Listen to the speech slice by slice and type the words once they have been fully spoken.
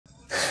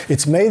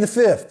It's May the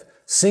 5th,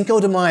 Cinco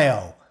de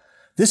Mayo.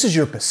 This is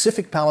your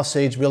Pacific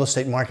Palisades real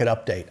estate market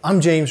update. I'm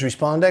James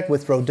Respondek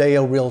with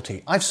Rodeo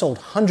Realty. I've sold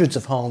hundreds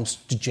of homes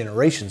to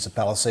generations of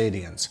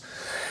Palisadians.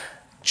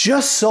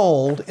 Just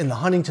sold in the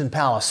Huntington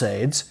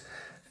Palisades,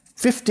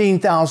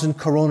 15,000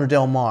 Corona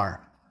Del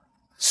Mar.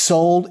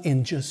 Sold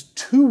in just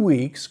 2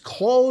 weeks,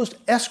 closed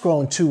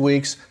escrow in 2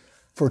 weeks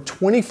for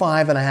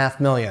 $25.5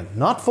 million.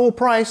 Not full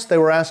price, they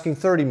were asking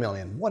 $30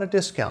 million. What a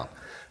discount.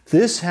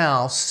 This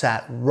house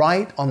sat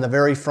right on the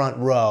very front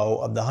row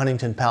of the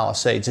Huntington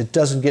Palisades. It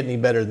doesn't get any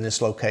better than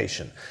this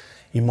location.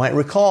 You might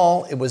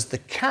recall it was the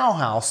cow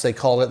house, they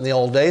called it in the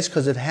old days,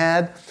 because it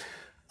had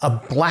a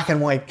black and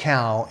white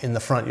cow in the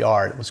front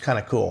yard. It was kind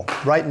of cool.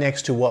 Right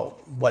next to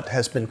what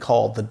has been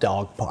called the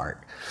dog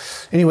park.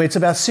 Anyway, it's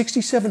about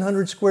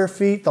 6,700 square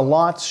feet. The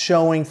lot's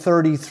showing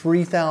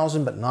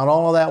 33,000, but not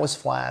all of that was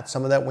flat.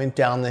 Some of that went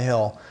down the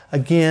hill.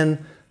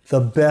 Again, the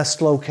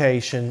best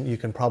location you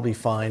can probably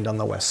find on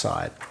the west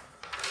side.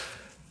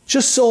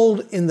 Just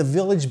sold in the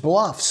Village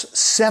Bluffs,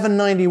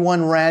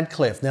 791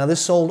 Radcliffe. Now this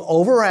sold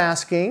over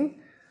asking,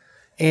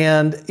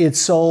 and it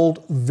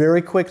sold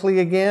very quickly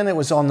again. It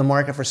was on the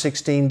market for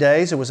 16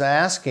 days. It was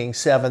asking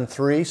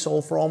 7.3,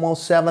 sold for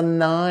almost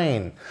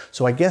 7.9.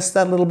 So I guess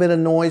that little bit of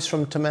noise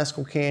from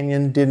Temescal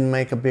Canyon didn't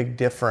make a big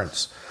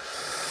difference.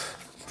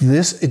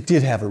 It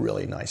did have a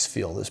really nice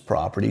feel, this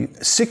property.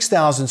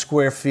 6,000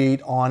 square feet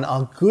on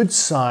a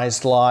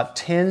good-sized lot,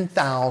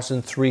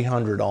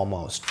 10,300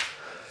 almost.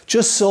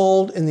 Just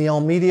sold in the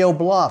El Medio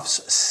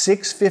Bluffs,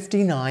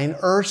 659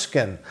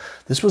 Erskine.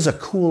 This was a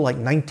cool, like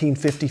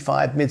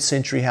 1955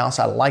 mid-century house.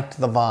 I liked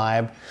the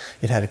vibe.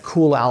 It had a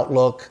cool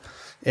outlook,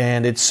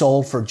 and it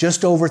sold for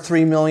just over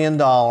 $3 million.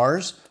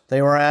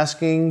 They were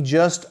asking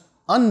just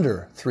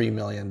under $3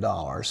 million.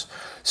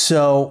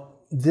 So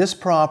this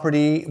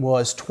property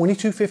was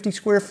 2,250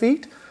 square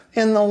feet,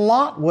 and the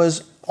lot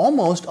was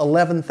almost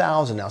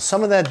 11,000. Now,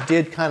 some of that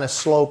did kind of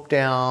slope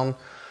down.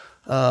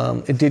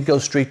 It did go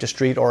street to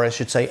street, or I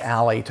should say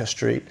alley to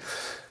street.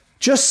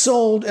 Just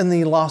sold in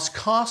the Las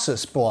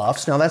Casas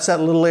Bluffs. Now, that's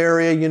that little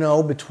area, you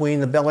know, between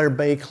the Bel Air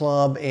Bay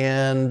Club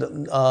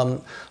and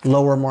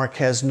Lower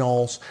Marquez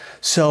Knolls.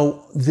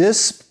 So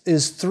this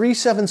is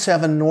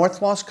 377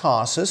 North Las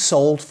Casas,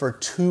 sold for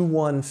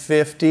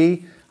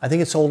 $2,150. I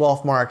think it sold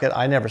off market.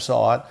 I never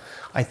saw it.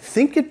 I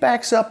think it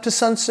backs up to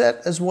Sunset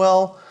as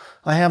well.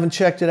 I haven't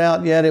checked it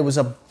out yet. It was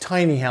a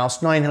tiny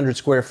house, 900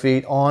 square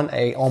feet on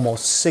a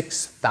almost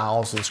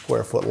 6,000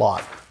 square foot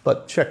lot.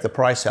 But check the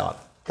price out.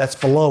 That's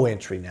below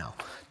entry now,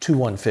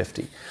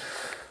 $2,150.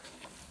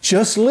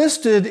 Just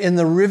listed in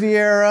the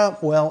Riviera,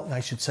 well, I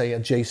should say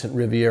adjacent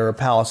Riviera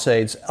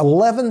Palisades,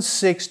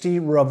 1160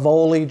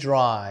 Ravoli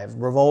Drive.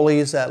 Ravoli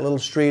is that little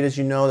street, as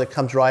you know, that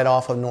comes right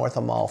off of North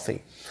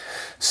Amalfi.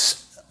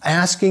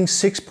 Asking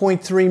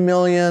 $6.3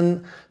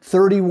 million,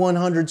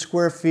 3,100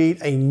 square feet,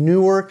 a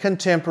newer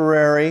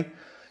contemporary,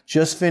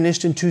 just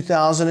finished in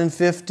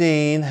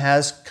 2015,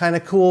 has kind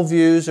of cool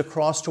views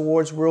across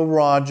towards Will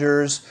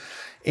Rogers,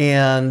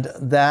 and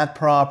that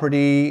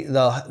property,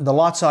 the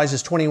lot size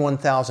is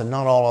 21,000,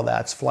 not all of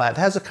that's flat. It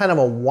has a kind of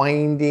a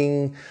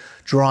winding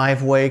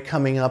driveway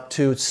coming up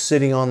to, it's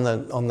sitting on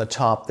the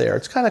top there.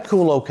 It's kind of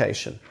cool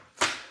location.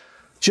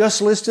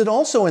 Just listed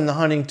also in the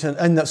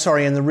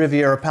in the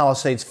Riviera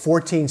Palisades,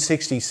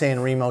 1460 San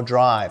Remo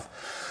Drive.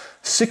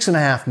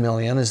 $6.5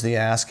 million is the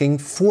asking,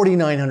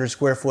 4,900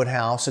 square foot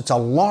house. It's a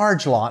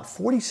large lot,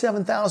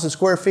 47,000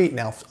 square feet.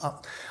 Now,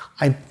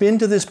 I've been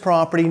to this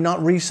property,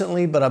 not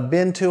recently, but I've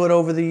been to it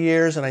over the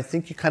years, and I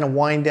think you kind of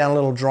wind down a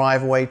little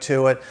driveway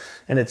to it,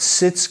 and it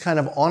sits kind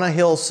of on a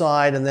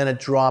hillside, and then it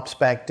drops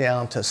back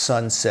down to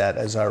Sunset,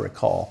 as I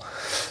recall.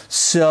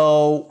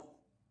 So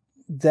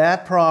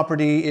that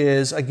property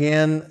is,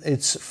 again,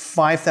 it's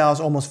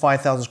 5,000, almost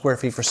 5,000 square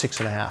feet for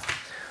 $6.5.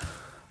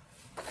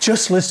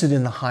 Just listed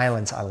in the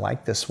Highlands. I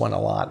like this one a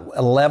lot.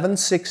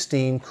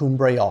 1116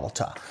 CUMBRE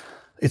ALTA.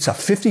 It's a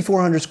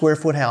 5,400 square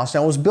foot house.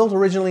 Now, it was built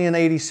originally in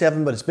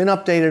 '87, but it's been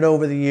updated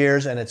over the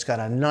years, and it's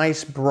got a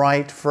nice,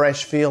 bright,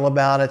 fresh feel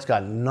about it. It's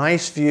got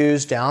nice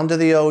views down to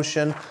the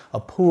ocean, a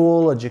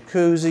pool, a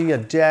jacuzzi, a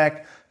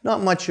deck,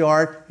 not much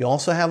yard. You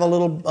also have a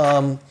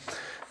little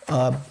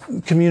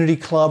community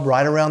club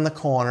right around the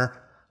corner,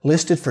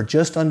 listed for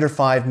just under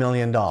 $5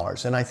 million.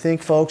 And I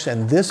think, folks,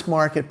 in this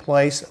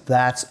marketplace,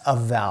 that's a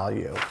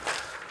value.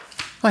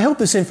 I hope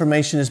this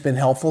information has been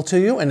helpful to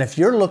you, and if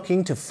you're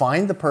looking to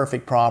find the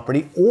perfect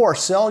property or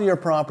sell your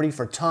property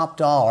for top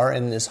dollar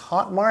in this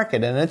hot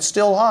market, and it's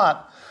still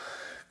hot,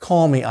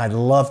 call me. I'd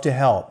love to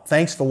help.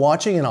 Thanks for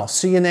watching, and I'll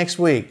see you next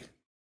week.